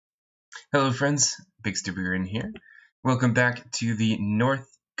Hello friends, Bigstupidgrin here. Welcome back to the North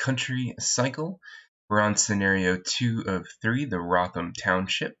Country Cycle. We're on scenario 2 of 3, the Wrotham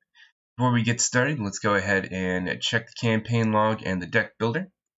Township. Before we get started, let's go ahead and check the campaign log and the deck builder.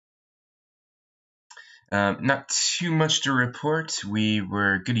 Not too much to report. We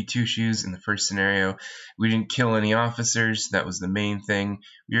were goody two-shoes in the first scenario. We didn't kill any officers, that was the main thing.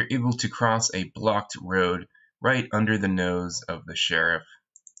 We were able to cross a blocked road right under the nose of the sheriff.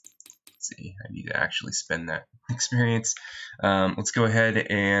 See, I need to actually spend that experience. Let's go ahead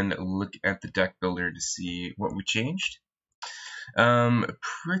and look at the deck builder to see what we changed.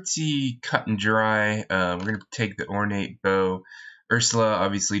 Pretty cut and dry. We're going to take the ornate bow. Ursula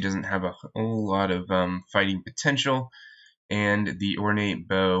obviously doesn't have a whole lot of fighting potential, and the ornate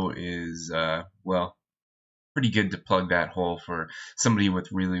bow is, well, pretty good to plug that hole for somebody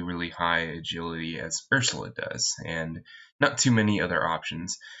with really high agility as Ursula does, and not too many other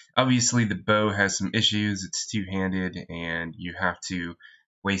options. Obviously the bow has some issues, it's two-handed and you have to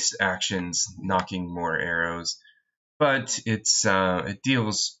waste actions knocking more arrows, but it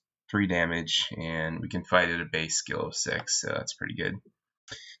deals 3 damage and we can fight at a base skill of 6, so that's pretty good.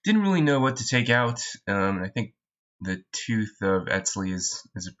 Didn't really know what to take out. I think the Tooth of Etzli is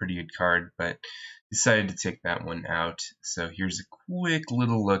a pretty good card, but decided to take that one out. So here's a quick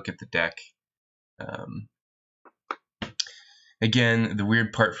little look at the deck. Again, the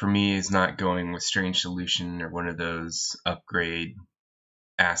weird part for me is not going with Strange Solution or one of those upgrade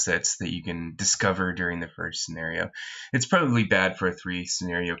assets that you can discover during the first scenario. It's probably bad for a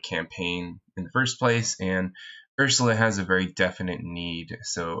 3-scenario campaign in the first place, and Ursula has a very definite need,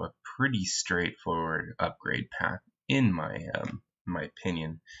 so a pretty straightforward upgrade path in my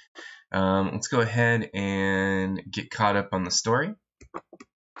opinion. Let's go ahead and get caught up on the story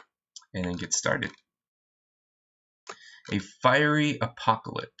and then get started. A fiery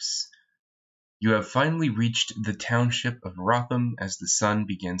apocalypse. You have finally reached the township of Wrotham as the sun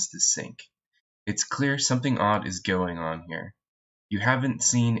begins to sink. It's clear something odd is going on here. You haven't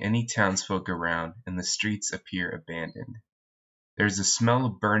seen any townsfolk around, and the streets appear abandoned. There's a smell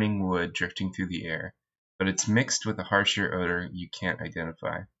of burning wood drifting through the air, but it's mixed with a harsher odor you can't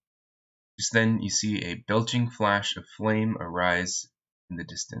identify. Just then you see a belching flash of flame arise in the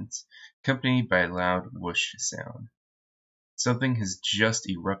distance, accompanied by a loud whoosh sound. Something has just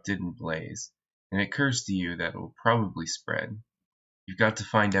erupted in blaze, and it occurs to you that it will probably spread. You've got to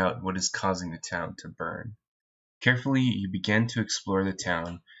find out what is causing the town to burn. Carefully, you begin to explore the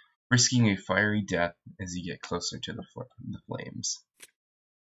town, risking a fiery death as you get closer to the flames.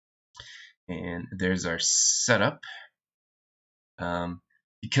 And there's our setup.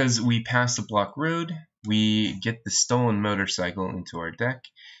 Because we passed a block road, we get the stolen motorcycle into our deck,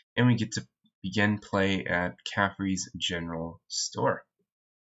 and we get to begin play at Caffrey's General Store.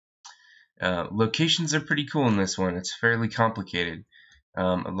 Locations are pretty cool in this one. It's fairly complicated.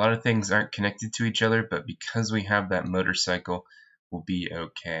 A lot of things aren't connected to each other, but because we have that motorcycle, we'll be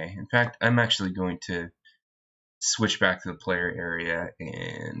okay. In fact, I'm actually going to switch back to the player area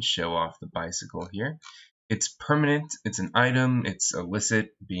and show off the bicycle here. It's permanent, it's an item, it's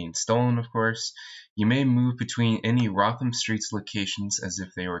illicit, being stolen of course. You may move between any Wrotham Streets locations as if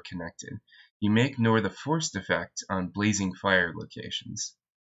they were connected. You may ignore the forced effect on blazing fire locations.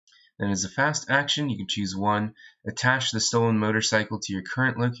 Then as a fast action, you can choose one, attach the stolen motorcycle to your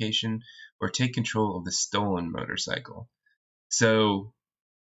current location, or take control of the stolen motorcycle. So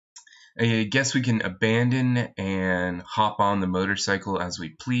I guess we can abandon and hop on the motorcycle as we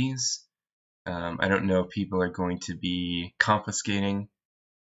please. I don't know if people are going to be confiscating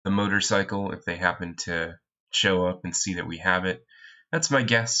the motorcycle if they happen to show up and see that we have it. That's my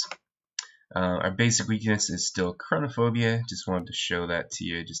guess. Our basic weakness is still chronophobia. Just wanted to show that to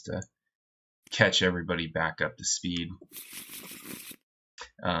you just to catch everybody back up to speed.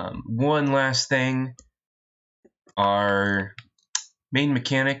 One last thing. Our main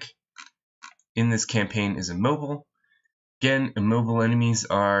mechanic in this campaign is immobile. Again, immobile enemies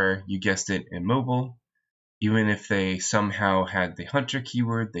are, you guessed it, immobile. Even if they somehow had the hunter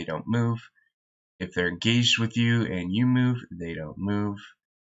keyword, they don't move. If they're engaged with you and you move, they don't move.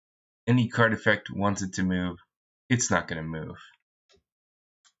 Any card effect wants it to move, it's not going to move.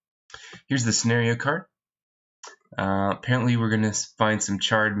 Here's the scenario card. Apparently we're going to find some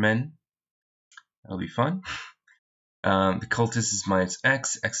charred men. That'll be fun. The cultist is minus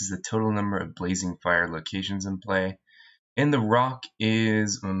X. X is the total number of blazing fire locations in play. And the rock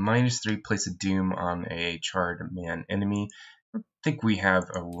is a -3, place a doom on a charred man enemy. I don't think we have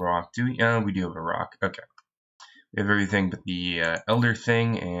a rock, do we? We do have a rock. Okay. We have everything but the elder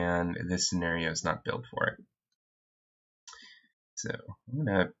thing, and this scenario is not built for it. So I'm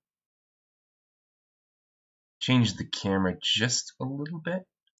going to change the camera just a little bit.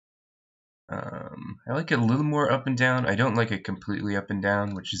 I like it a little more up and down. I don't like it completely up and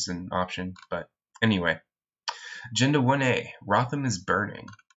down, which is an option, but anyway. Agenda 1A, Wrotham is burning.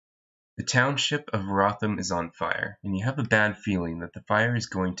 The township of Wrotham is on fire, and you have a bad feeling that the fire is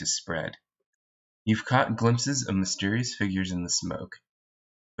going to spread. You've caught glimpses of mysterious figures in the smoke,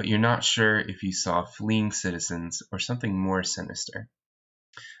 but you're not sure if you saw fleeing citizens or something more sinister.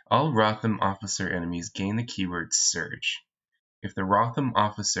 All Wrotham officer enemies gain the keyword Surge. If the Wrotham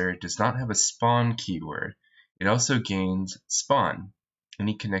officer does not have a spawn keyword, it also gains Spawn,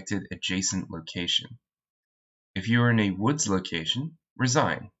 any connected adjacent location. If you are in a woods location,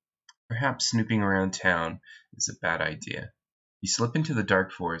 resign. Perhaps snooping around town is a bad idea. You slip into the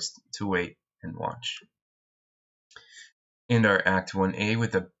dark forest to wait and watch. And our Act 1A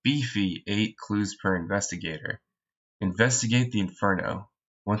with a beefy 8 clues per investigator. Investigate the inferno.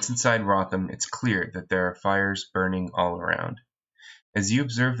 Once inside Wrotham, it's clear that there are fires burning all around. As you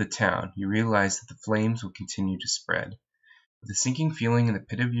observe the town, you realize that the flames will continue to spread. With a sinking feeling in the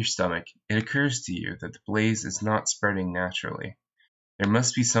pit of your stomach, it occurs to you that the blaze is not spreading naturally. There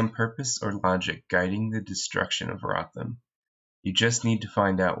must be some purpose or logic guiding the destruction of Wrotham. You just need to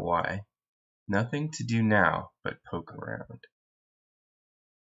find out why. Nothing to do now but poke around.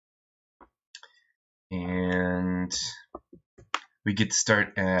 And we get to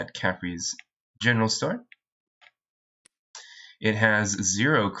start at Caffrey's general store. It has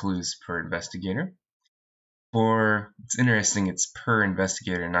 0 clues per investigator. It's interesting, it's per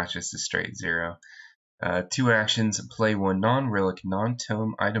investigator, not just a straight 0. 2 actions, play 1 non-relic,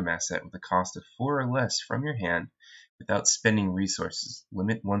 non-tome item asset with a cost of 4 or less from your hand without spending resources.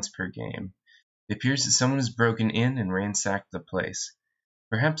 Limit once per game. It appears that someone has broken in and ransacked the place.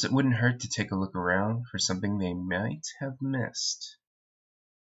 Perhaps it wouldn't hurt to take a look around for something they might have missed.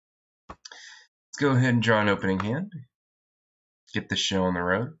 Let's go ahead and draw an opening hand. Get the show on the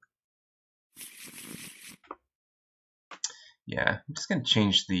road. Yeah, I'm just going to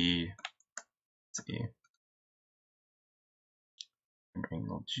change the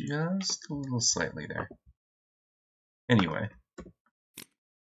angle just a little slightly there. Anyway.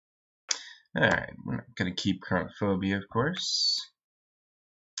 Alright, we're not going to keep Chronophobia, of course.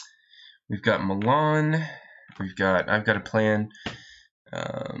 We've got Milan. I've got a plan.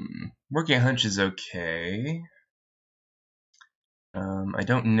 Working a hunch is okay. I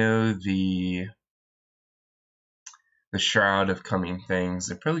don't know the shroud of coming things.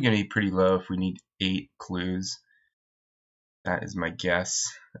 They're probably going to be pretty low if we need 8 clues. That is my guess.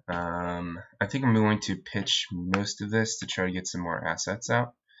 I think I'm going to pitch most of this to try to get some more assets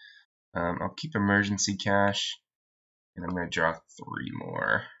out. I'll keep emergency cash, and I'm going to draw 3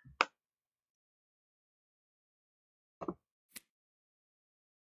 more.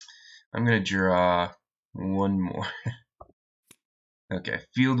 I'm going to draw 1 more. Okay,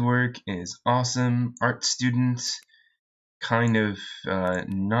 fieldwork is awesome. Art student, kind of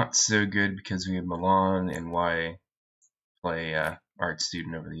not so good because we have Milan and why play art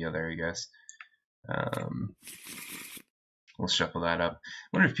student over the other, I guess. We'll shuffle that up.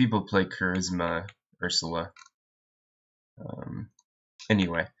 I wonder if people play charisma Ursula.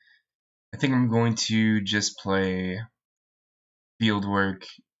 Anyway, I think I'm going to just play fieldwork,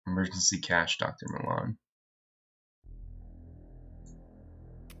 emergency cash, Dr. Milan.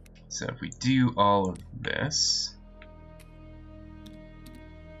 So if we do all of this,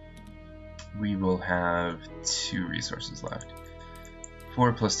 we will have 2 resources left.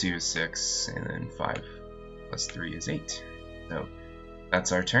 4 plus 2 is 6, and then 5 plus 3 is 8. So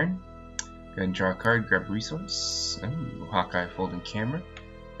that's our turn. Go ahead and draw a card, grab a resource. Ooh, Hawkeye folding camera.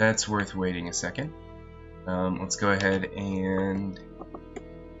 That's worth waiting a second. Let's go ahead and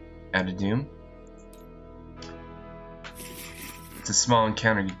add a Doom. It's a small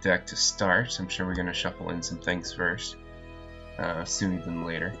encounter deck to start. I'm sure we're going to shuffle in some things first, sooner than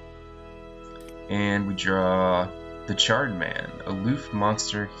later. And we draw the Charred Man, aloof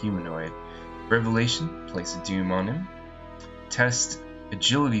monster humanoid. Revelation, place a Doom on him. Test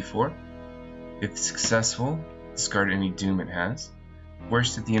agility 4. If successful, discard any Doom it has.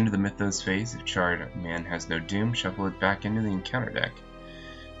 Worst at the end of the Mythos phase, if Charred Man has no Doom, shuffle it back into the encounter deck.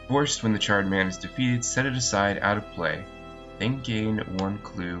 Worst, when the Charred Man is defeated, set it aside out of play. Then gain 1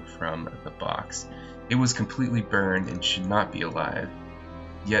 clue from the box. It was completely burned and should not be alive,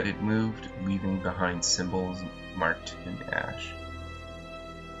 yet it moved, leaving behind symbols marked in ash.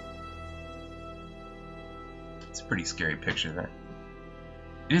 It's a pretty scary picture there.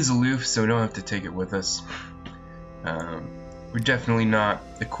 It is aloof, so we don't have to take it with us. We're definitely not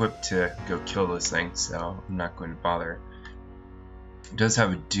equipped to go kill this thing, so I'm not going to bother. It does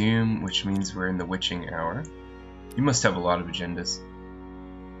have a Doom, which means we're in the Witching Hour. You must have a lot of agendas.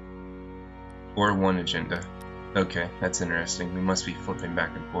 Or one agenda. Okay, that's interesting. We must be flipping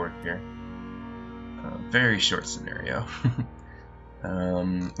back and forth here. Very short scenario.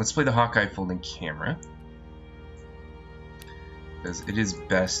 Let's play the Hawkeye folding camera. Because it is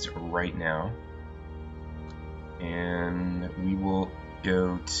best right now. And we will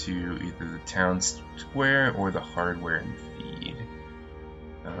go to either the town square or the hardware and feed.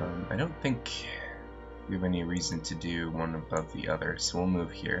 I don't think we have any reason to do one above the other, so we'll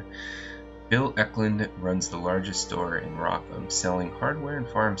move here. Bill Eklund runs the largest store in Wrotham, selling hardware and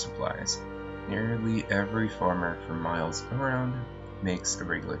farm supplies. Nearly every farmer for miles around makes a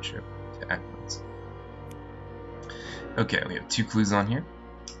regular trip to Eklund's. Okay, we have 2 clues on here.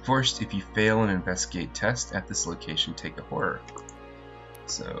 First, if you fail an investigate test at this location, take a horror.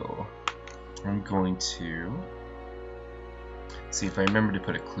 So, I'm going to see if I remember to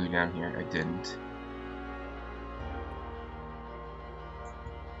put a clue down here. I didn't.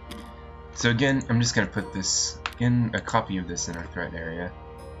 So again, I'm just going to put this in, a copy of this in our threat area,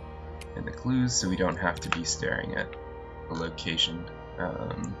 and the clues, so we don't have to be staring at the location.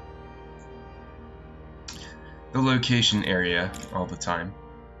 The location area all the time.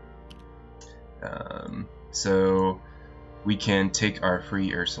 So we can take our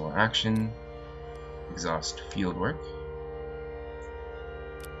free Ursula action, exhaust fieldwork.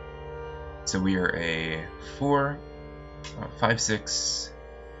 So we are a 4, 5, 6,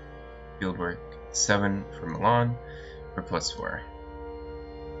 fieldwork 7 for Milan, for +4.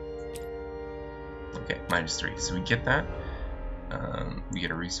 Okay, -3. So we get that. We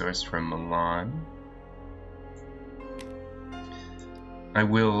get a resource from Milan. I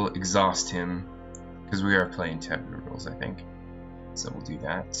will exhaust him because we are playing 10 rules, I think. So we'll do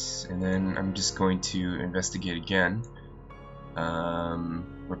that. And then I'm just going to investigate again.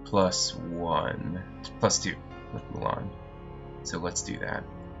 We're +1, +2 with Milan. So let's do that.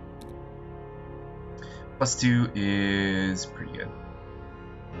 +2 is pretty good.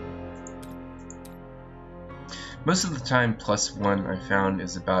 Most of the time, +1 I found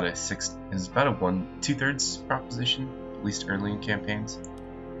is about a 2/3 proposition, at least early in campaigns.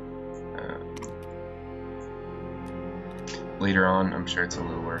 Later on, I'm sure it's a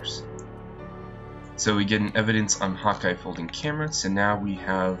little worse. So we get an evidence on Hawkeye folding camera, so now we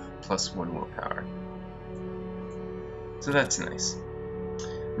have +1 willpower. So that's nice.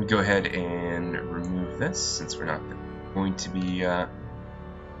 We go ahead and remove this since we're not going to be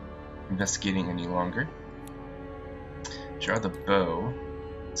investigating any longer. Draw the bow.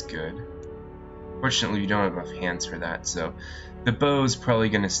 That's good. Fortunately, we don't have enough hands for that, so the bow is probably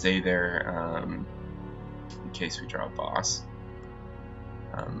going to stay there in case we draw a boss.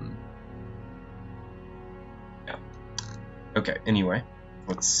 Yeah. Okay. Anyway,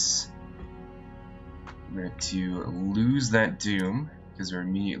 we're going to lose that doom because we're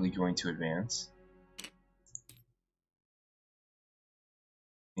immediately going to advance.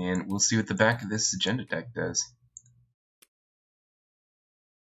 And we'll see what the back of this agenda deck does.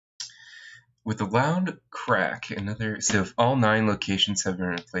 With a loud crack, so if all 9 locations have been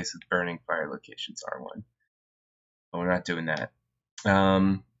replaced with burning fire locations, R1. But we're not doing that.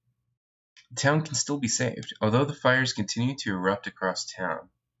 The town can still be saved, although the fires continue to erupt across town.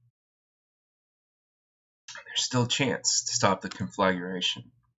 There's still a chance to stop the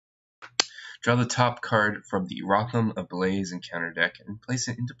conflagration. Draw the top card from the Wrotham Ablaze encounter deck and place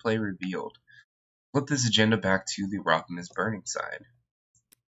it into play revealed. Flip this agenda back to the Wrotham is burning side.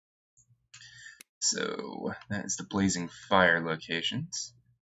 So that is the blazing fire locations.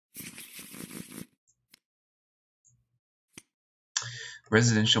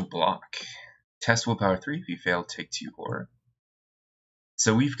 Residential block. Test willpower 3. If you fail, take 2 horror.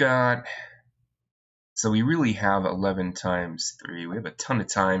 So we really have 11 times 3. We have a ton of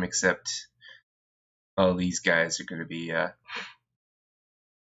time, except these guys are going to be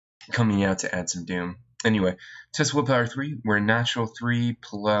coming out to add some doom. Anyway, test willpower 3. We're natural 3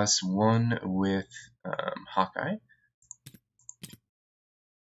 plus 1 with Hawkeye.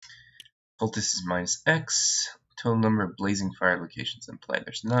 Poultice is -X. Total number of blazing fire locations in play.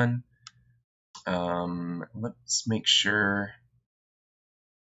 There's none. Let's make sure.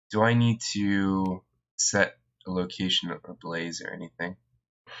 Do I need to set a location ablaze or anything?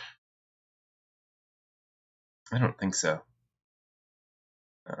 I don't think so.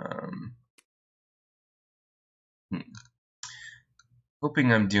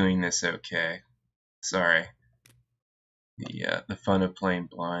 Hoping I'm doing this okay. Sorry. The fun of playing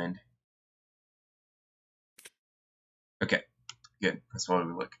blind. Okay, good. That's why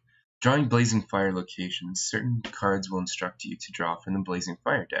we look. Drawing blazing fire locations. Certain cards will instruct you to draw from the blazing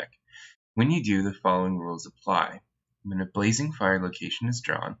fire deck. When you do, the following rules apply. When a blazing fire location is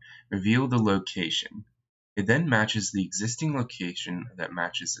drawn, reveal the location. It then matches the existing location that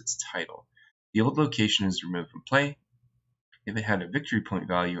matches its title. The old location is removed from play. If it had a victory point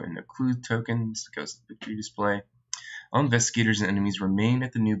value and no clue tokens, it goes to the victory display. All investigators and enemies remain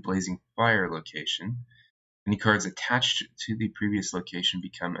at the new blazing fire location. Any cards attached to the previous location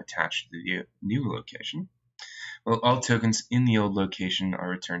become attached to the new location. Well, all tokens in the old location are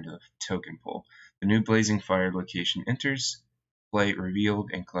returned to the token pool. The new blazing fire location enters play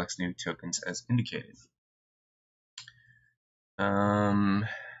revealed and collects new tokens as indicated.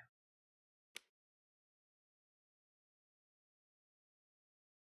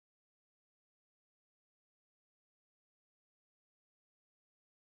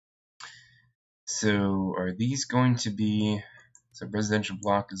 So are these going to be residential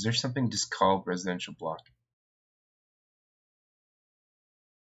block? Is there something just called residential block?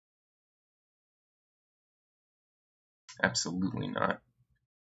 Absolutely not.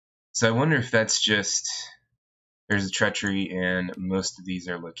 So I wonder if that's just there's a treachery and most of these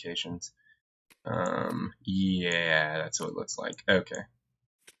are locations. Yeah, that's what it looks like. Okay.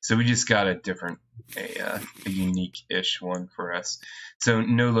 So we just got a unique-ish one for us. So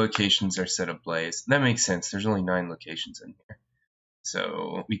no locations are set ablaze. That makes sense. There's only 9 locations in here.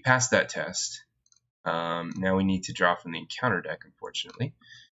 So we passed that test. Now we need to draw from the encounter deck, unfortunately.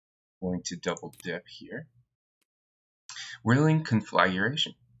 I'm going to double dip here. Whirling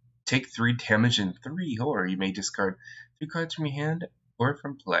Conflagration. Take 3 damage and 3 horror. You may discard 3 cards from your hand or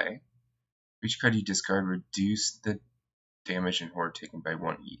from play. For each card you discard, reduce the damage and horror taken by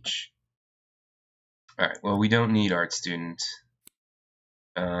 1 each. Alright, well, we don't need Art Student.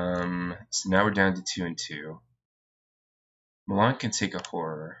 So now we're down to 2 and 2. Milan can take a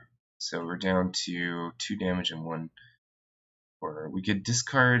horror. So we're down to 2 damage and 1 horror. We could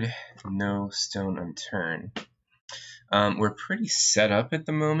discard No Stone Unturned. We're pretty set up at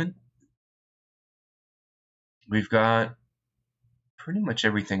the moment. We've got pretty much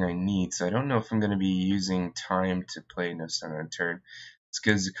everything I need, so I don't know if I'm going to be using time to play No Stone Unturned. As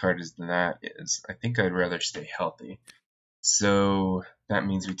good as the card as that is, I think I'd rather stay healthy. So that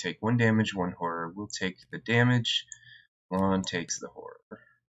means we take 1 damage, 1 horror. We'll take the damage. Lon takes the horror.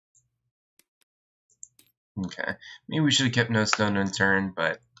 Okay. Maybe we should have kept No Stone Unturned,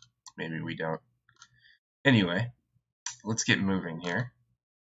 but maybe we don't. Anyway, let's get moving here.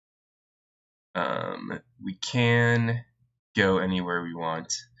 We can go anywhere we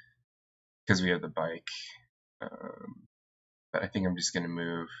want because we have the bike. But I think I'm just going to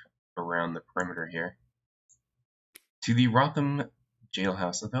move around the perimeter here to the Wrotham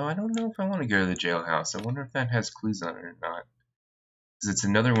jailhouse. Although I don't know if I want to go to the jailhouse. I wonder if that has clues on it or not. Because it's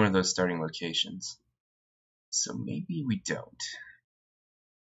another one of those starting locations. So maybe we don't.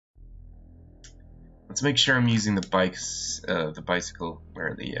 Let's make sure I'm using the bicycle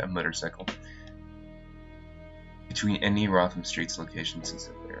or the motorcycle between any Wrotham Streets locations since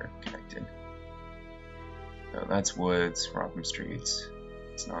they're connected. So that's Woods, Wrotham Streets.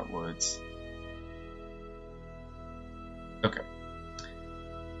 It's not Woods. Okay.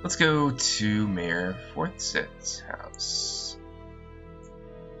 Let's go to Mayor Forsyth's house.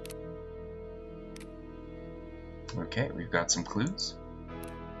 Okay, we've got some clues.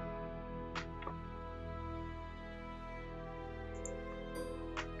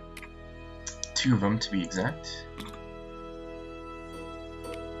 Two of them to be exact.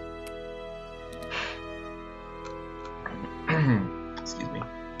 Excuse me.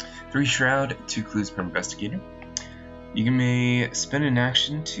 3 shroud, 2 clues per investigator. You may spend an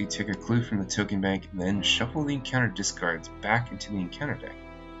action to take a clue from the token bank and then shuffle the encounter discards back into the encounter deck.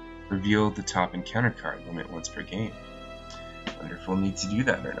 Reveal the top encounter card, limit once per game. Wonder if we'll need to do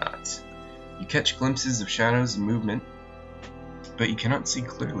that or not. You catch glimpses of shadows and movement, but you cannot see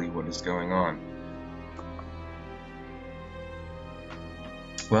clearly what is going on.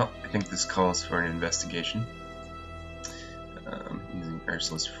 Well, I think this calls for an investigation. Using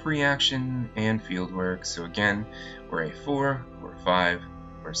Ursula's free action and field work. So again, we're a 4, we're a 5,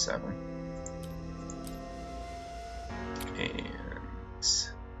 we're a 7. And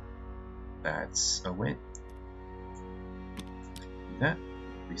that's a win. That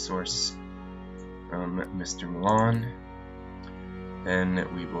resource from Mr. Milan. Then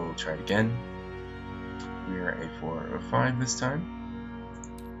we will try it again. We are a 4 or a 5 this time.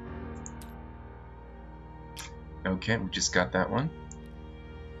 Okay, we just got that one.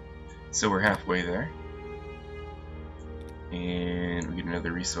 So we're halfway there. And we get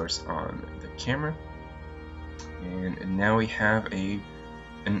another resource on the camera. And now we have an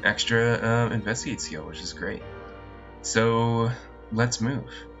extra investigate skill, which is great. So let's move.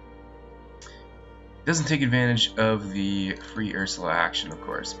 Doesn't take advantage of the free Ursula action, of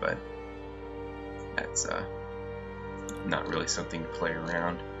course, but that's not really something to play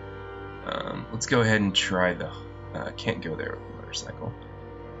around. Let's go ahead and try the... can't go there with the motorcycle.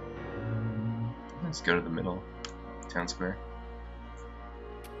 Let's go to the middle town square.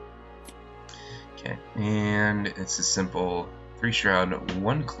 Okay, and it's a simple 3 shroud,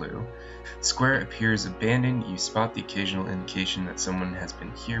 1 clue. Square appears abandoned. You spot the occasional indication that someone has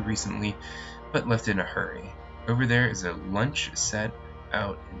been here recently, but left in a hurry. Over there is a lunch set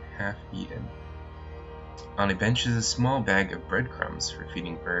out and half eaten. On a bench is a small bag of breadcrumbs for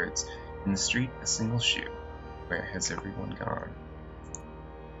feeding birds. In the street, a single shoe. Where has everyone gone?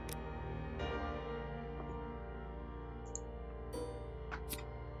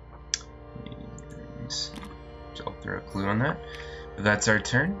 And I'll throw a clue on that. But that's our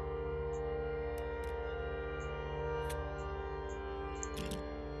turn.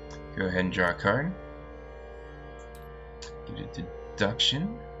 Go ahead and draw a card. Get a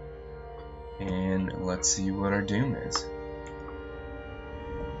deduction. And let's see what our doom is.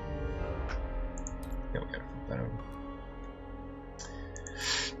 Yeah, we gotta flip that over.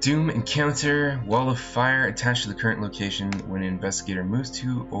 Doom encounter, wall of fire attached to the current location. When an investigator moves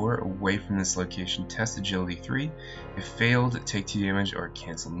to or away from this location, test agility 3. If failed, take 2 damage or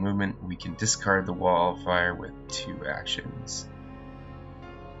cancel movement. We can discard the wall of fire with 2 actions.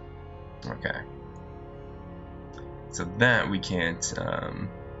 Okay. So that we can't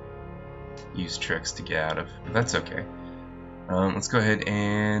use tricks to get out of, but that's okay. Let's go ahead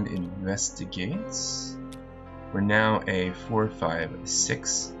and investigate. We're now a 4, 5,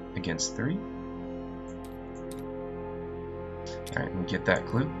 6 against 3. Alright, we get that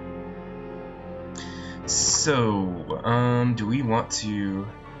clue. So, do we want to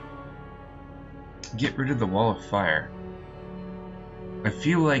get rid of the wall of fire? I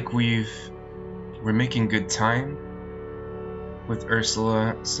feel like we're making good time with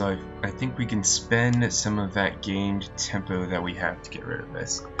Ursula, so I think we can spend some of that gained tempo that we have to get rid of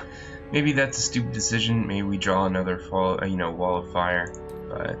this. Maybe that's a stupid decision. Maybe we draw another wall of fire,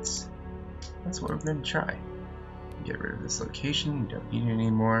 but that's what we're going to try. Get rid of this location. We don't need it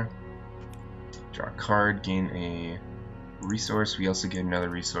anymore. Draw a card, gain a resource. We also get another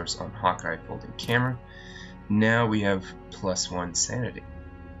resource on Hawkeye folding camera. Now we have +1 sanity,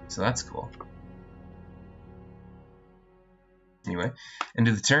 so that's cool. Anyway, end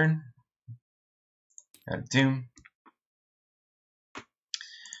of the turn. Out of doom.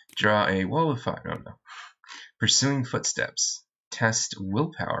 Draw a wall of fire. Oh no. Pursuing footsteps. Test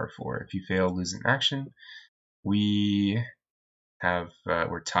willpower 4. If you fail, lose an action. We have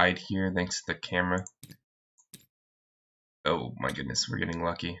we're tied here thanks to the camera. Oh my goodness, we're getting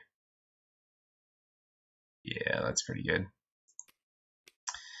lucky. Yeah, that's pretty good.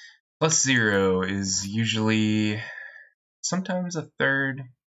 +0 is usually sometimes a third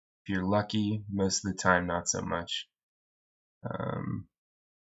if you're lucky. Most of the time, not so much.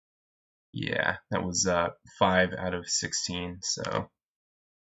 Yeah, that was 5 out of 16, so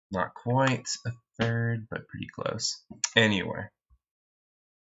not quite a third, but pretty close. Anyway,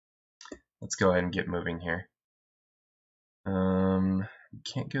 let's go ahead and get moving here. We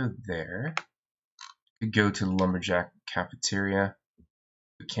can't go there. We could go to the lumberjack cafeteria.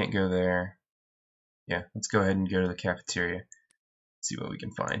 We can't go there. Yeah, let's go ahead and go to the cafeteria. See what we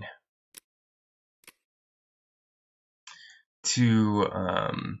can find. 2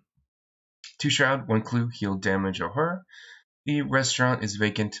 shroud, 1 clue, heal damage or horror. The restaurant is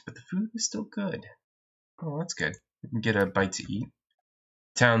vacant, but the food is still good. Oh, that's good. We can get a bite to eat.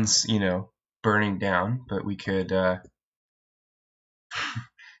 Town's, burning down, but we could,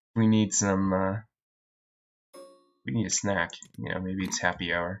 we need some, we need a snack. Maybe it's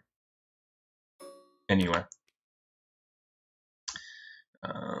happy hour. Anyway.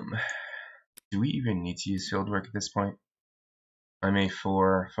 Do we even need to use field work at this point? I'm a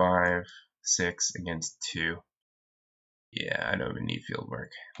 4, 5, 6 against 2. Yeah, I don't even need field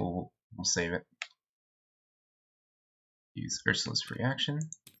work. We'll save it. Use Ursula's free action.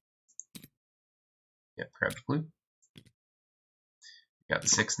 Yep, grab the blue. Got the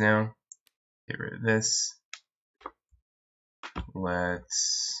 6 now. Get rid of this.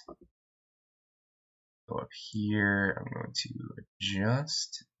 Let's go up here. I'm going to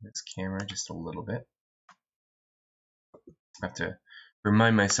adjust this camera just a little bit. I have to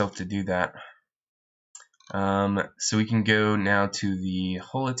remind myself to do that. So we can go now to the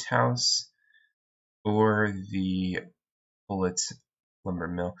Hullet house or the Hullet lumber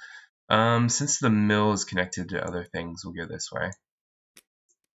mill. Since the mill is connected to other things, we'll go this way.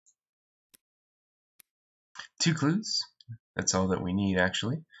 2 clues. That's all that we need,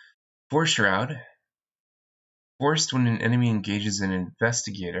 actually. 4 shroud. Forced when an enemy engages an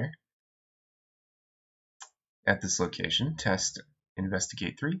investigator at this location, test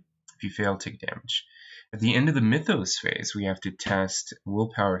investigate 3. If you fail, take damage. At the end of the mythos phase, we have to test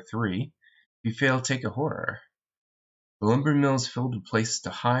willpower 3. If you fail, take a horror. The lumber mill is filled with places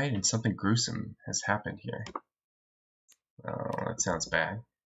to hide, and something gruesome has happened here. Oh, that sounds bad.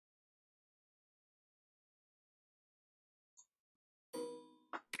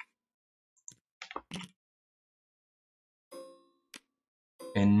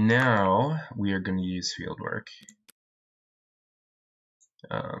 And now we are going to use fieldwork.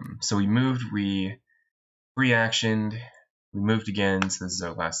 So we moved, we reactioned, we moved again, so this is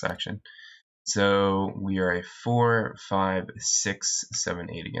our last action. So we are a 4, 5, 6, 7,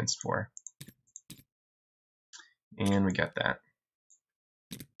 8 against 4. And we got that.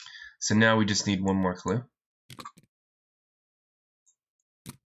 So now we just need one more clue.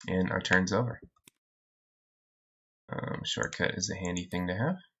 And our turn's over. Shortcut is a handy thing to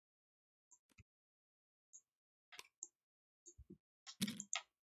have.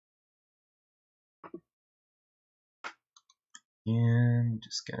 And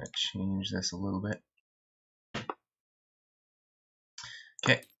just gonna change this a little bit.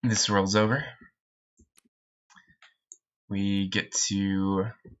 Okay, this rolls over. We get to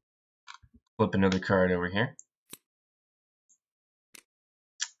flip another card over here.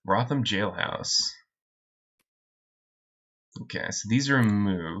 Wrotham Jailhouse. Okay, so these are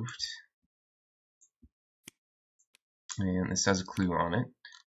removed. And this has a clue on it.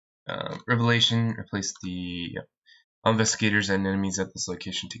 Revelation, replace the all investigators and enemies at this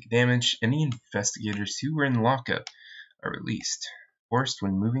location take damage. Any investigators who were in lockup are released. Forced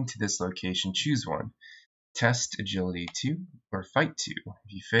when moving to this location, choose one. Test agility 2 or fight 2.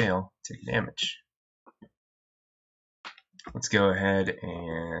 If you fail, take damage. Let's go ahead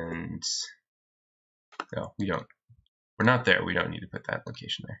and... No, we don't. We're not there. We don't need to put that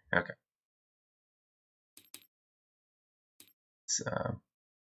location there. Okay. Let's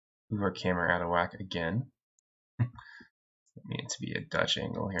move our camera out of whack again. I need it to be a Dutch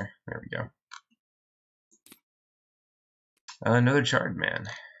angle here. There we go. Another charred man.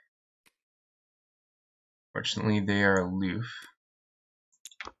 Fortunately, they are aloof.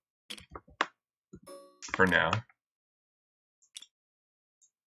 For now.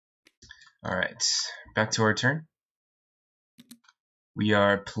 Alright, back to our turn. We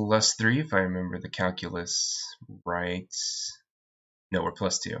are +3 if I remember the calculus right. No, we're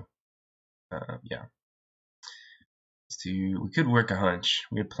 +2. Yeah. We could work a hunch.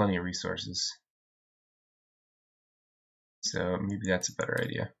 We have plenty of resources. So maybe that's a better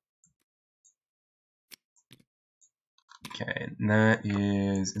idea. Okay, and that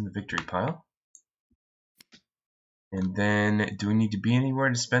is in the victory pile. And then, do we need to be anywhere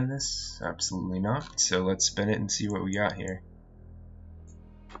to spend this? Absolutely not. So let's spend it and see what we got here.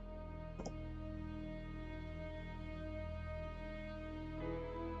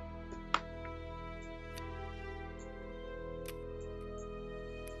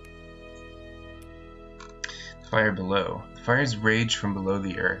 Fire below. The fires rage from below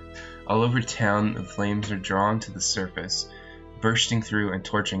the earth. All over town, the flames are drawn to the surface, bursting through and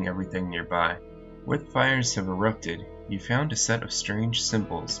torching everything nearby. Where the fires have erupted, you found a set of strange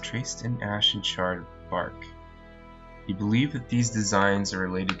symbols traced in ash and charred bark. You believe that these designs are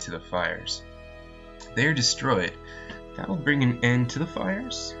related to the fires. If they are destroyed, that will bring an end to the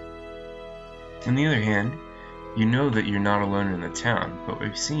fires? On the other hand, you know that you're not alone in the town, but what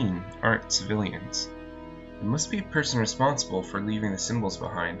we've seen aren't civilians. There must be a person responsible for leaving the symbols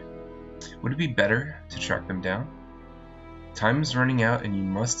behind. Would it be better to track them down? Time is running out and you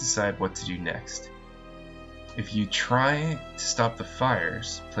must decide what to do next. If you try to stop the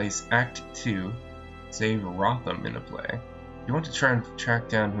fires, place Act 2, save Wrotham into play. If you want to try and track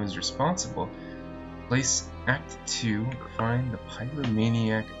down who is responsible, place Act 2, find the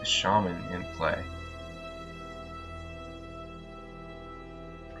pyromaniac shaman in play.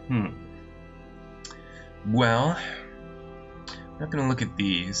 Well, I'm not going to look at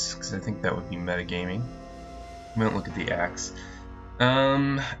these, because I think that would be metagaming. We won't look at the axe.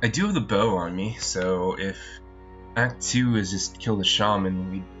 I do have the bow on me, so if Act 2 is just kill the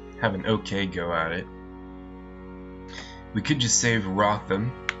shaman, we have an okay go at it. We could just save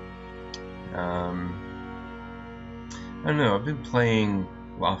Wrotham. I don't know, I've been playing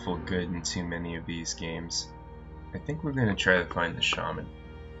lawful good in too many of these games. I think we're going to try to find the shaman.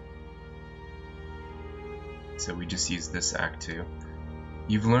 So we just use this Act 2.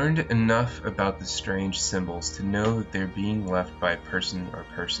 You've learned enough about the strange symbols to know that they're being left by a person or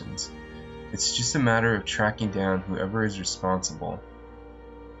persons. It's just a matter of tracking down whoever is responsible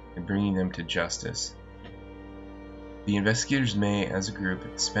and bringing them to justice. The investigators may, as a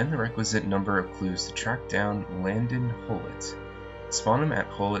group, spend the requisite number of clues to track down Landon Hollett. Spawn him at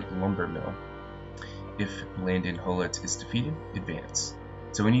Hollett Lumber Mill. If Landon Hollett is defeated, advance.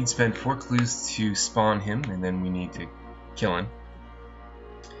 So we need to spend 4 clues to spawn him, and then we need to kill him.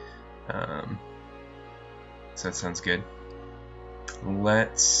 So that sounds good.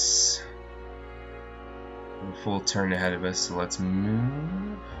 Let's... a full turn ahead of us, so let's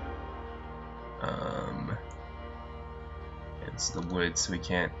move. It's the woods, so we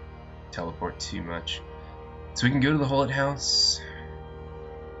can't teleport too much. So we can go to the Hollett house.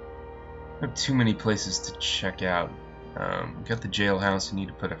 We have too many places to check out. We got the jailhouse. We need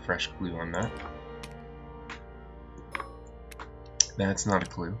to put a fresh clue on that. That's not a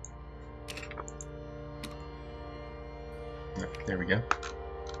clue. There we go.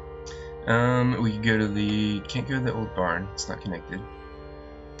 We can go to the... can't go to the old barn. It's not connected.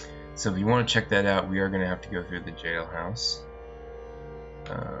 So if you want to check that out, we are going to have to go through the jailhouse.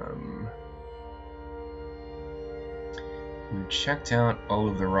 We checked out all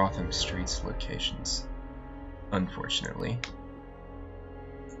of the Wrotham Streets locations, unfortunately.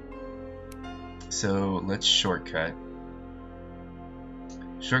 So let's shortcut.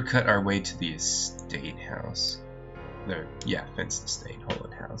 Shortcut our way to the estate house. Yeah, fenced estate,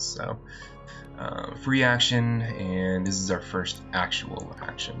 Hollett house. So free action, and this is our first actual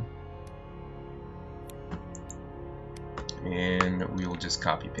action. And we will just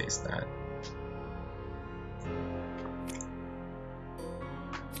copy paste that.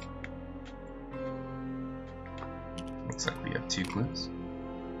 Looks like we have 2 clues.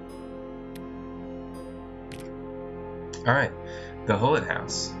 Alright, the Hollett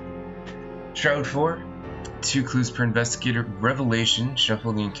house. Shroud 4, 2 clues per investigator. Revelation,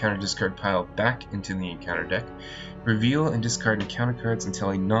 shuffle the encounter discard pile back into the encounter deck. Reveal and discard encounter cards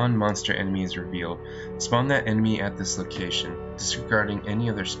until a non-monster enemy is revealed. Spawn that enemy at this location, disregarding any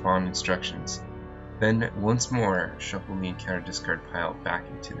other spawn instructions. Then, once more, shuffle the encounter discard pile back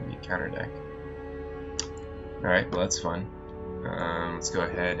into the encounter deck. Alright, well that's fun. Let's go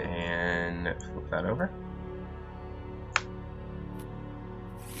ahead and flip that over.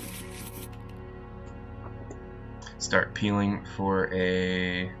 Start peeling for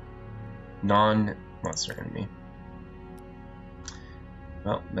a non-monster enemy.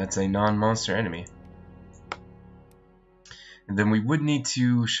 Well, that's a non-monster enemy. And then we would need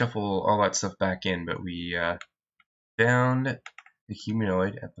to shuffle all that stuff back in, but we found the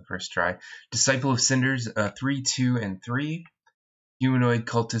humanoid at the first try. Disciple of Cinders, 3, 2, and 3. Humanoid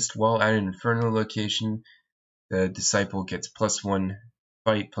cultist while at an infernal location. The disciple gets +1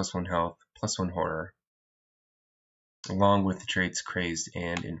 fight, +1 health, +1 horror, along with the traits Crazed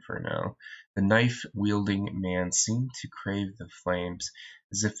and Inferno. The knife-wielding man seemed to crave the flames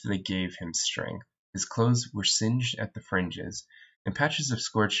as if they gave him strength. His clothes were singed at the fringes, and patches of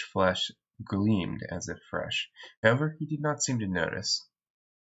scorched flesh gleamed as if fresh. However, he did not seem to notice.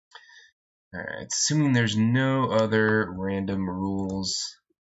 Alright, assuming there's no other random rules.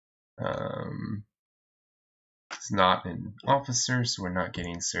 It's not an officer, so we're not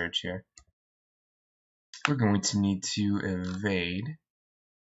getting search here. We're going to need to evade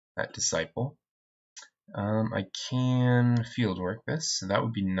that disciple. I can fieldwork this, so that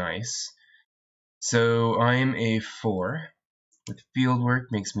would be nice. So I'm a 4. With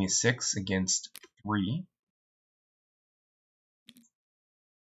fieldwork makes me a 6 against 3.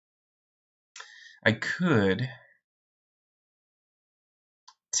 I could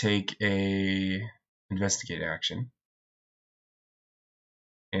take a investigate action.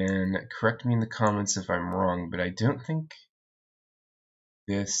 And correct me in the comments if I'm wrong, but I don't think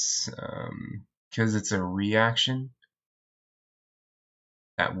this, because it's a reaction,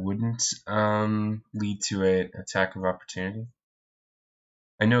 that wouldn't lead to an attack of opportunity.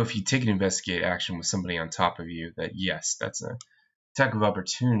 I know if you take an investigate action with somebody on top of you, that yes, that's an attack of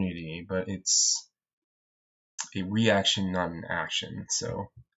opportunity, but it's a reaction, not an action.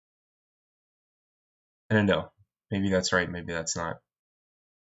 So I don't know. Maybe that's right, maybe that's not.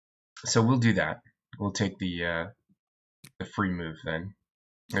 So we'll do that. We'll take the free move then,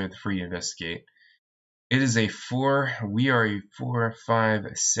 or the free investigate. It is a 4. We are a 4, 5,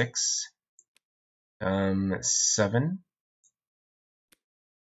 6, 7.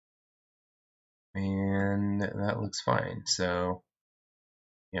 And that looks fine. So,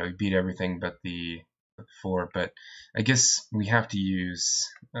 yeah, we beat everything but the 4. But I guess we have to use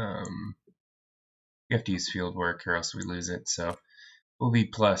field work, or else we lose it. So we'll be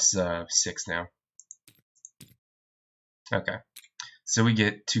plus 6 now. Okay, so we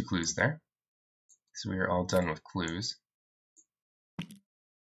get 2 clues there. So we are all done with clues.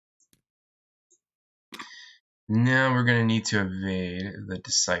 Now we're going to need to evade the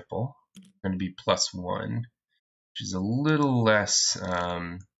disciple. Going to be +1, which is a little less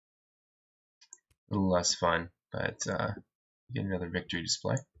fun, but get another victory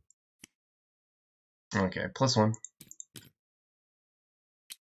display. Okay, +1.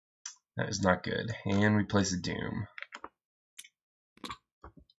 That is not good. And we place a doom.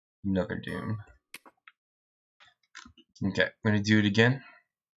 Another doom. Okay, I'm going to do it again.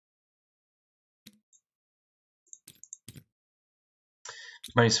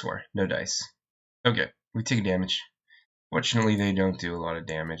 -4, no dice. Okay, we take damage. Fortunately, they don't do a lot of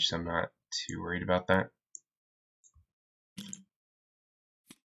damage, so I'm not too worried about that.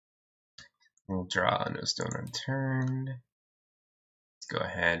 We'll draw no stone unturned. Let's go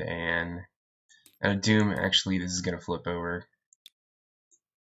ahead and a doom. Actually, this is going to flip over.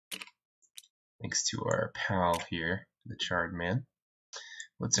 Thanks to our pal here, the Charred Man.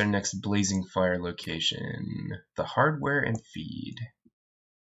 What's our next blazing fire location? The hardware and feed.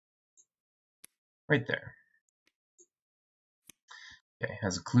 Right there. Okay,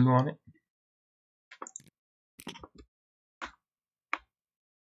 has a clue on it.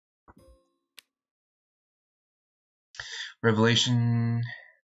 Revelation.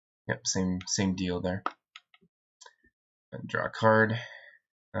 Yep, same deal there. And draw a card.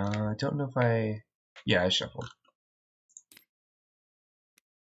 I don't know if I shuffled.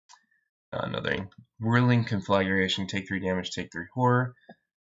 Another whirling conflagration. Take 3 damage. Take 3 horror.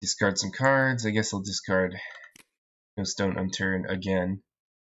 Discard some cards. I guess I'll discard no stone unturned again,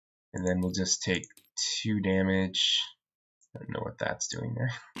 and then we'll just take 2 damage. I don't know what that's doing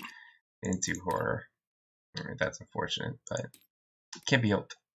there. And 2 horror. Alright, that's unfortunate, but it can't be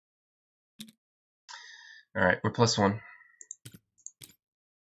helped. Alright, we're +1.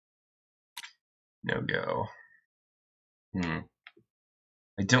 No go. I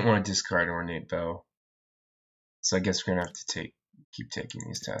don't want to discard Ornate Bow, so I guess we're gonna have to keep taking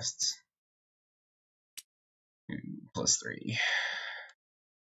these tests. +3.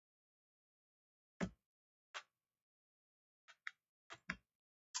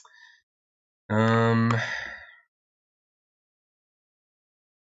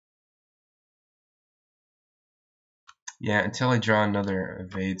 Yeah, until I draw another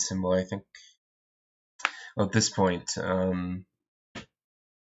evade symbol, I think. Well, at this point,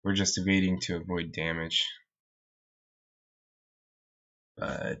 we're just evading to avoid damage.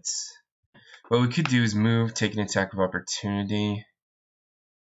 But what we could do is move, take an attack of opportunity.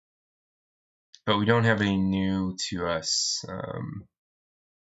 But we don't have any new to us.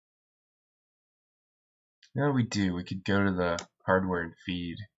 No, we do. We could go to the hardware and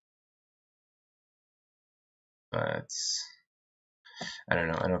feed. But I don't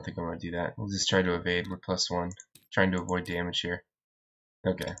know. I don't think I'm going to do that. We'll just try to evade. We're +1. Trying to avoid damage here.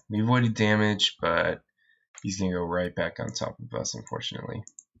 Okay. We avoided damage, but he's going to go right back on top of us, unfortunately.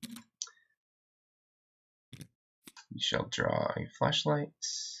 We shall draw a flashlight.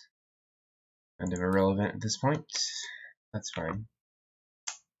 Kind of irrelevant at this point. That's fine.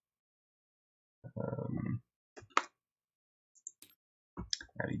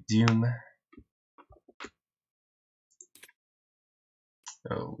 Add a doom.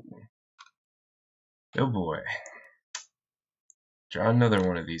 Oh. Oh boy. Draw another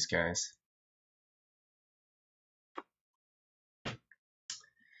one of these guys.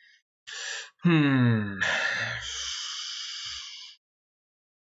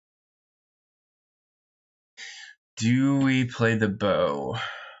 Do we play the bow?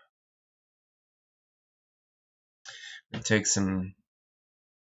 It takes some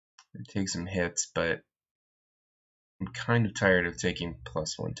hits, but I'm kind of tired of taking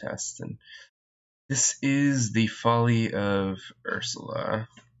 +1 tests, and this is the folly of Ursula.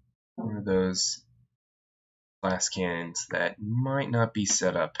 One of those glass cannons that might not be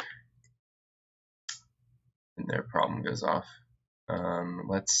set up, and their problem goes off.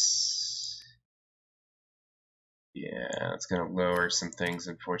 It's going to lower some things,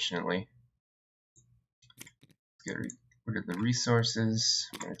 unfortunately. Let's get rid of the resources.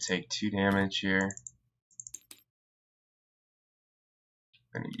 I'm going to take 2 damage here.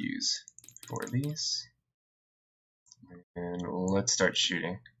 I'm going to use 4 of these. And let's start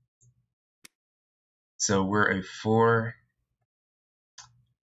shooting. So we're a 4,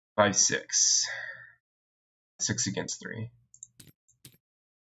 5, 6. 6 against 3.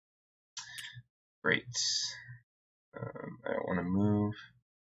 Great. I don't want to move.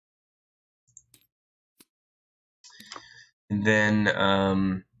 And then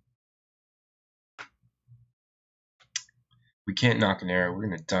we can't knock an arrow. We're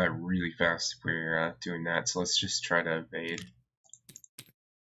going to die really fast if we're doing that. So let's just try to evade.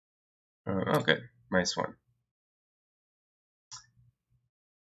 Okay, -1.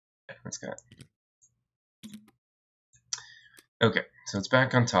 That's got. Okay, so it's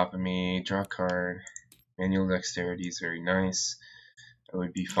back on top of me. Draw a card. Manual dexterity is very nice. I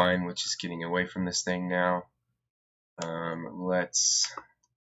would be fine with just getting away from this thing now. Let's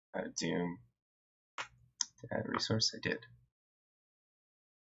add a doom. Did I add a resource? I did.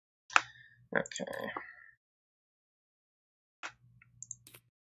 Okay.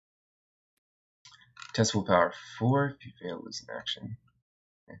 Test willpower 4 if you fail lose an action.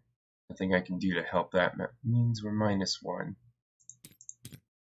 Okay. Nothing I can do to help that means we're -1.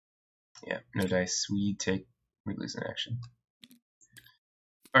 Yeah, no dice. We lose an action.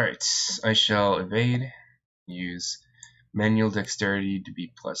 Alright, I shall evade. Use manual dexterity to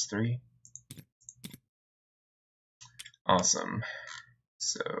be +3. Awesome.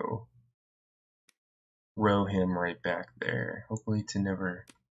 So row him right back there. Hopefully to never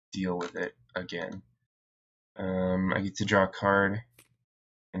deal with it again. I get to draw a card,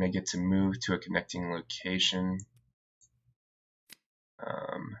 and I get to move to a connecting location.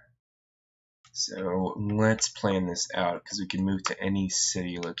 So let's plan this out, because we can move to any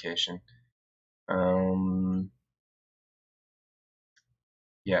city location.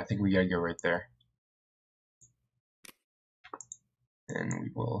 Yeah, I think we gotta go right there. And we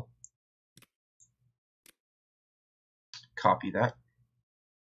will copy that.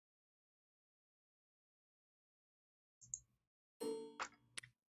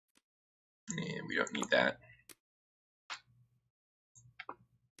 And we don't need that.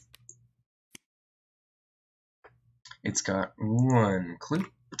 It's got 1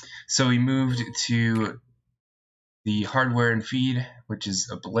 clue. So we moved to the hardware and feed, which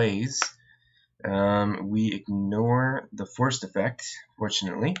is ablaze. We ignore the forced effect,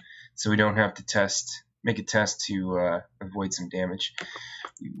 fortunately, so we don't have to make a test to avoid some damage.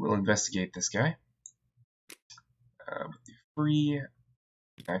 We will investigate this guy with the free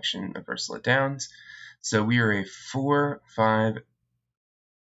action of Ursula Downs. So we are a 4, 5,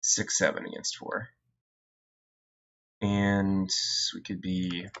 6, 7 against 4. And we could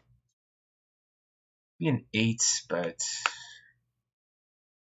be an 8, but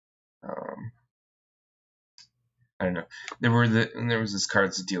I don't know. There was this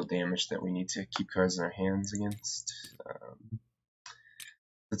cards to deal damage that we need to keep cards in our hands against.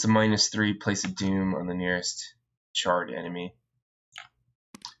 That's a -3. Place a doom on the nearest charred enemy.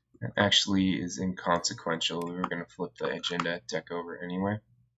 That actually is inconsequential. We were going to flip the agenda deck over anyway.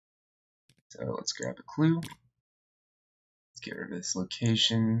 So let's grab a clue. Let's get rid of this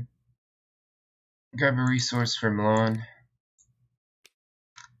location. Grab a resource for Milan.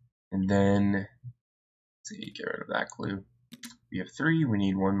 And then, let's see, get rid of that clue. We have 3, we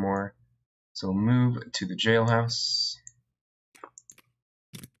need 1 more. So we'll move to the jailhouse.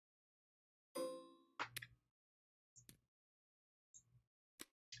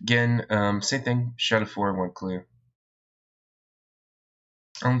 Again, same thing, shot a 4, 1 clue.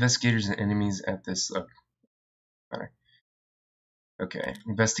 All investigators and enemies at this, okay,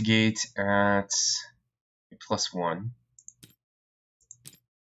 investigate at +1.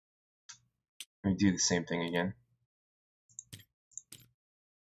 We do the same thing again.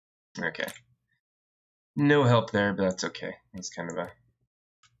 Okay. No help there, but that's okay. It's kind of a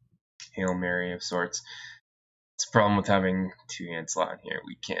Hail Mary of sorts. It's a problem with having 2-hand slot in here.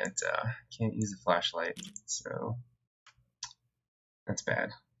 We can't use a flashlight, so that's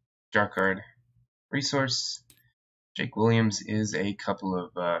bad. Draw card. Resource. Jake Williams is a couple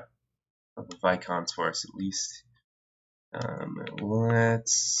of icons for us at least.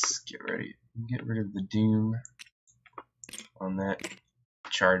 Let's get rid of the doom on that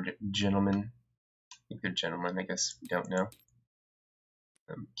charred gentleman. I think they're gentlemen, I guess we don't know.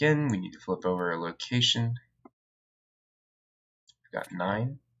 Again, we need to flip over a location. We've got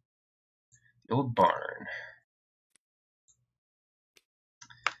 9. The old barn.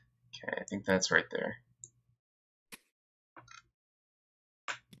 Okay, I think that's right there.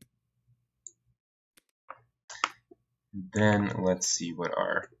 Then let's see what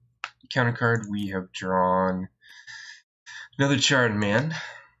our counter card. We have drawn another charred man.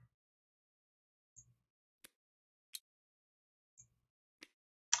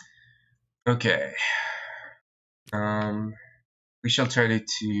 Okay. We shall try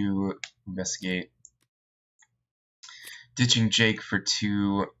to investigate. Ditching Jake for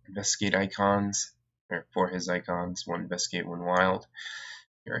 2 investigate icons, or for his icons, 1 investigate, 1 wild.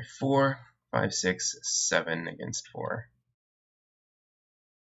 You're a 4, 5, 6, 7 against 4.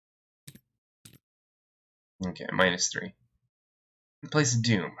 Okay, -3. Place a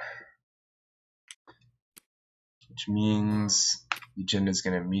doom, which means the agenda is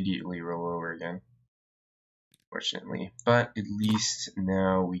going to immediately roll over again. Fortunately. But at least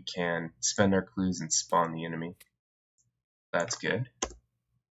now we can spend our clues and spawn the enemy. That's good. Let's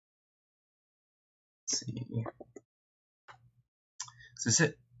see. Is this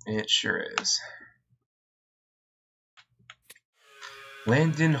it? It sure is.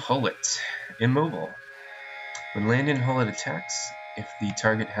 Landon Hullet. Immobile. When Landon Hullet attacks, if the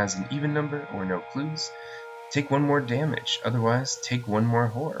target has an even number or no clues, take 1 more damage. Otherwise, take 1 more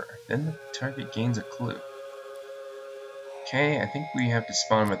horror. Then the target gains a clue. Okay, I think we have to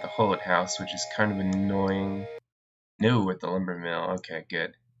spawn him at the Hullet house, which is kind of annoying. No, at the lumber mill. Okay,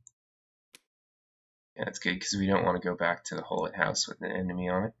 good. Yeah, that's good because we don't want to go back to the Hullet house with an enemy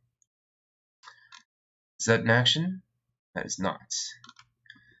on it. Is that an action? That is not.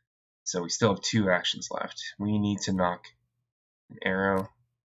 So we still have 2 actions left. We need to knock an arrow.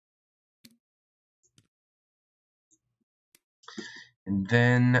 And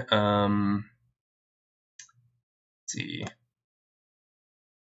then, let's see.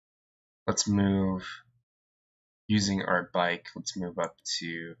 Let's move, using our bike, let's move up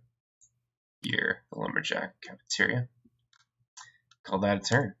to here, the lumberjack cafeteria. Call that a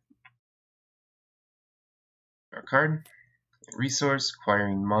turn. Our card. Resource,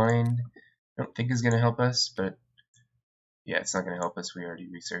 acquiring mind. I don't think is going to help us, but yeah, it's not going to help us. We already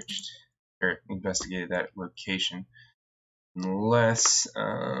researched or investigated that location. Unless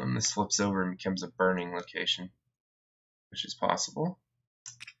this flips over and becomes a burning location, which is possible.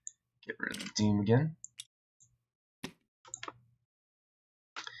 Get rid of the Doom again. If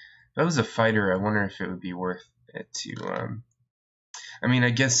I was a fighter, I wonder if it would be worth it to, I mean, I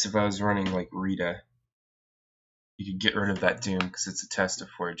guess if I was running like Rita, you could get rid of that Doom because it's a test of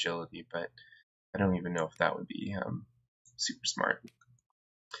 4 agility, but I don't even know if that would be super smart.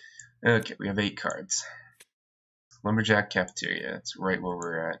 Okay, we have 8 cards. Lumberjack Cafeteria, that's right where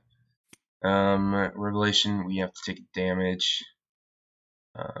we're at. Revelation, we have to take damage.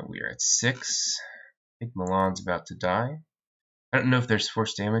 We are at 6. I think Milan's about to die. I don't know if there's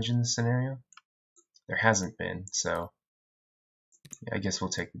force damage in this scenario. There hasn't been, so yeah, I guess we'll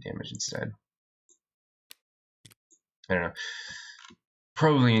take the damage instead. I don't know.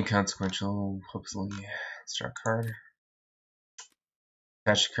 Probably inconsequential, hopefully. Let's draw a card.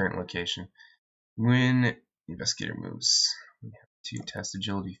 Attach to current location. When investigator moves, we have to test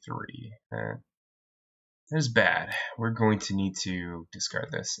agility 3. That is bad. We're going to need to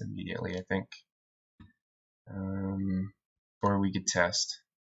discard this immediately, I think. Or we could test.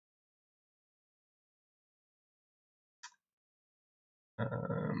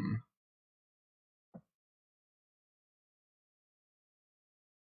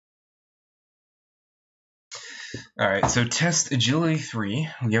 Alright, so test agility 3.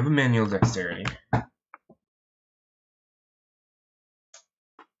 We have a manual dexterity.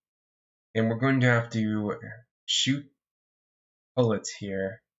 And we're going to have to shoot bullets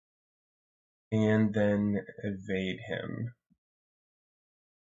here and then evade him.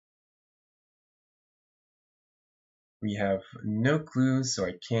 We have no clues, so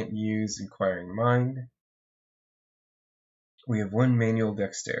I can't use Inquiring Mind. We have 1 manual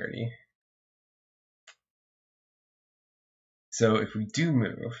dexterity. So if we do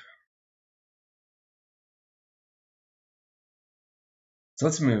move, so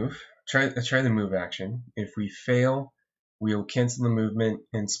let's move. Try the move action. If we fail, we'll cancel the movement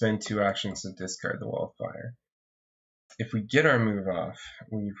and spend 2 actions to discard the wall of fire. If we get our move off,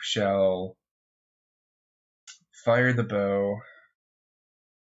 we shall fire the bow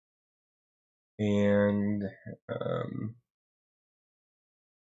and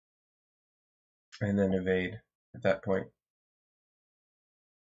then evade at that point.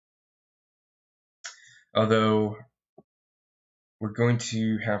 Although we're going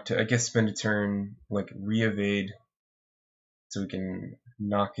to have to, I guess, spend a turn, like, re-evade so we can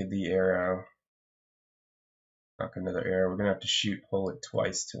knock the arrow. Knock another arrow. We're going to have to shoot Hullet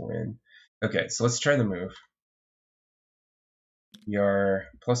twice to win. Okay, so let's try the move. We are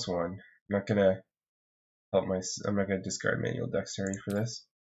 +1. I'm not going to I'm not going to discard manual dexterity for this.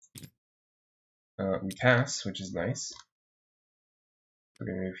 We pass, which is nice. We're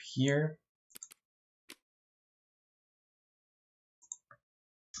going to move here.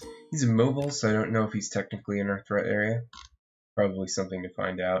 He's immobile, so I don't know if he's technically in our threat area. Probably something to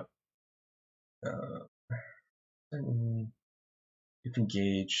find out. If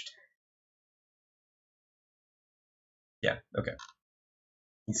engaged. Yeah, okay.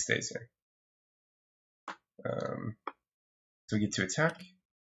 He stays here. So we get to attack.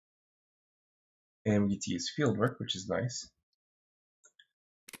 And we get to use field work, which is nice.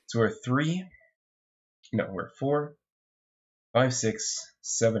 So we're 4, 5, 6,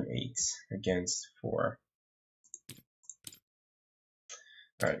 7, 8 against 4.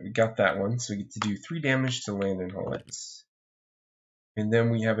 Alright, we got that one, so we get to do 3 damage to land and hold it. And then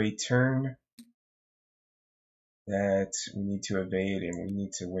we have a turn that we need to evade, and we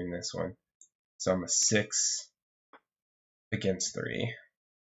need to win this one. So I'm a 6 against 3.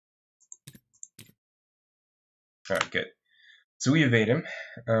 Alright, good. So we evade him.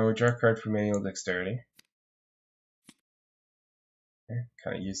 We draw a card for manual dexterity. Okay,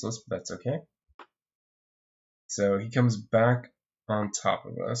 kind of useless, but that's okay. So he comes back on top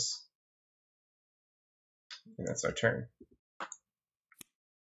of us. And that's our turn.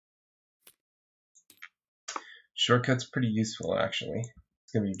 Shortcut's pretty useful, actually.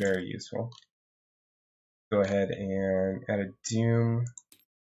 It's going to be very useful. Go ahead and add a Doom.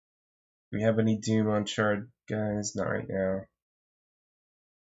 Do we have any Doom on chart, guys? Not right now.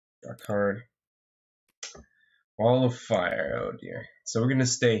 Draw a card. Wall of Fire. Oh dear. So we're going to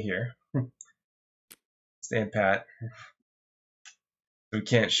stay here. Stand pat. We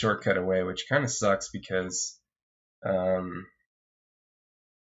can't shortcut away, which kind of sucks because then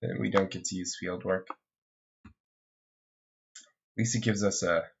we don't get to use field work. At least it gives us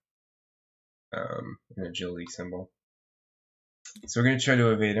a an agility symbol. So we're going to try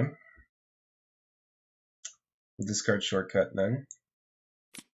to evade him. We'll discard shortcut then.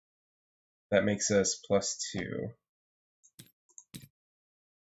 That makes us +2.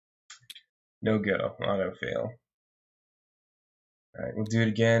 No go. Auto fail. Alright, we'll do it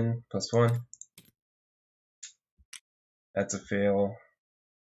again. +1. That's a fail.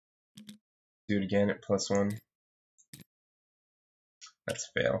 Do it again at +1. That's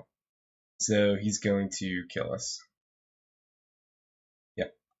a fail. So he's going to kill us.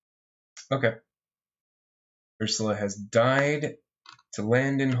 Yep. Okay. Ursula has died. To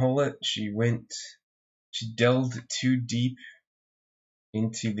land and hold it, she delved too deep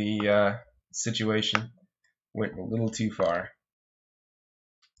into the situation. Went a little too far.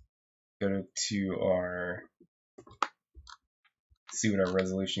 Go to our, see what our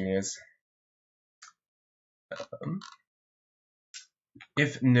resolution is.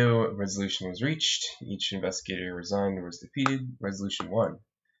 If no resolution was reached, each investigator resigned or was defeated. Resolution 1.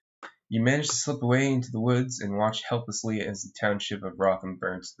 You managed to slip away into the woods and watch helplessly as the township of Wrotham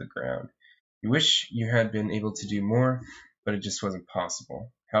burned to the ground. You wish you had been able to do more, but it just wasn't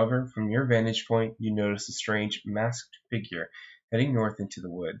possible. However, from your vantage point, you notice a strange, masked figure heading north into the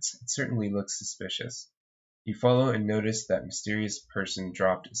woods. It certainly looks suspicious. You follow and notice that mysterious person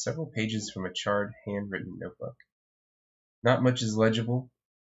dropped several pages from a charred, handwritten notebook. Not much is legible,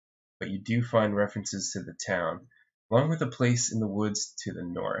 but you do find references to the town, along with a place in the woods to the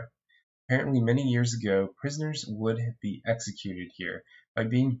north. Apparently many years ago, prisoners would be executed here by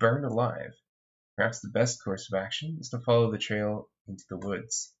being burned alive. Perhaps the best course of action is to follow the trail into the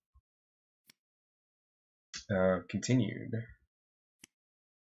woods. Continued.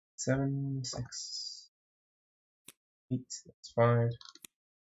 7, 6, 8, that's 5.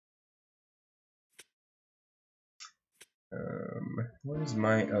 Where's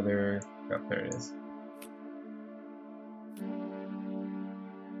my other, oh, there it is.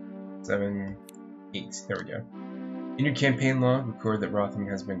 7, 8, there we go. In your campaign log, record that Wrotham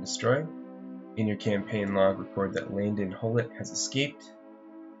has been destroyed. In your campaign log, record that Landon Hollett has escaped.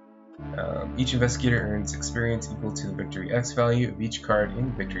 Each investigator earns experience equal to the victory X value of each card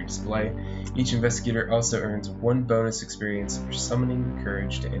in the victory display. Each investigator also earns 1 bonus experience for summoning the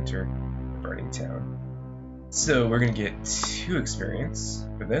courage to enter the burning town. So we're going to get 2 experience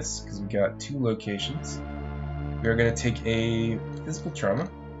for this because we got 2 locations. We are going to take a physical trauma.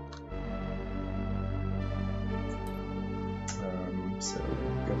 So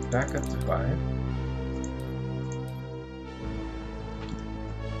go back up to 5.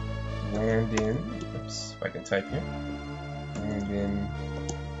 Land in, oops, if I can type here. Land in,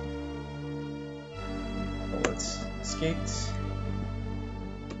 Bullet's escaped.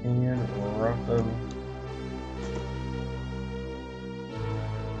 And Wrotham.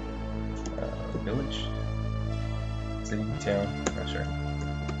 Village. City, town, not sure.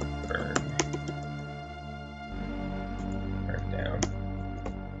 Burn. Down.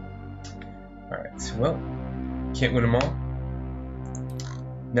 Alright, well, can't win them all.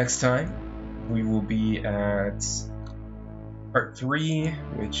 Next time, we will be at part 3,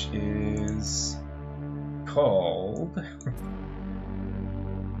 which is called,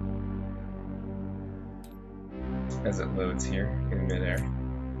 as it loads here in midair.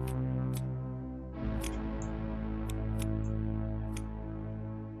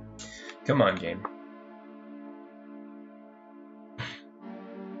 Come on, game.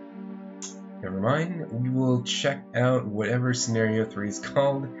 Never mind, we will check out whatever scenario 3 is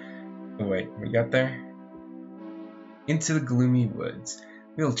called. Oh wait, we got there? Into the gloomy woods.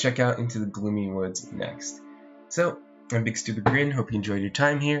 we'll check out into the gloomy woods next. So, I'm Bigstupidgrin, hope you enjoyed your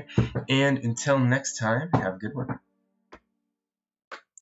time here, and until next time, have a good one.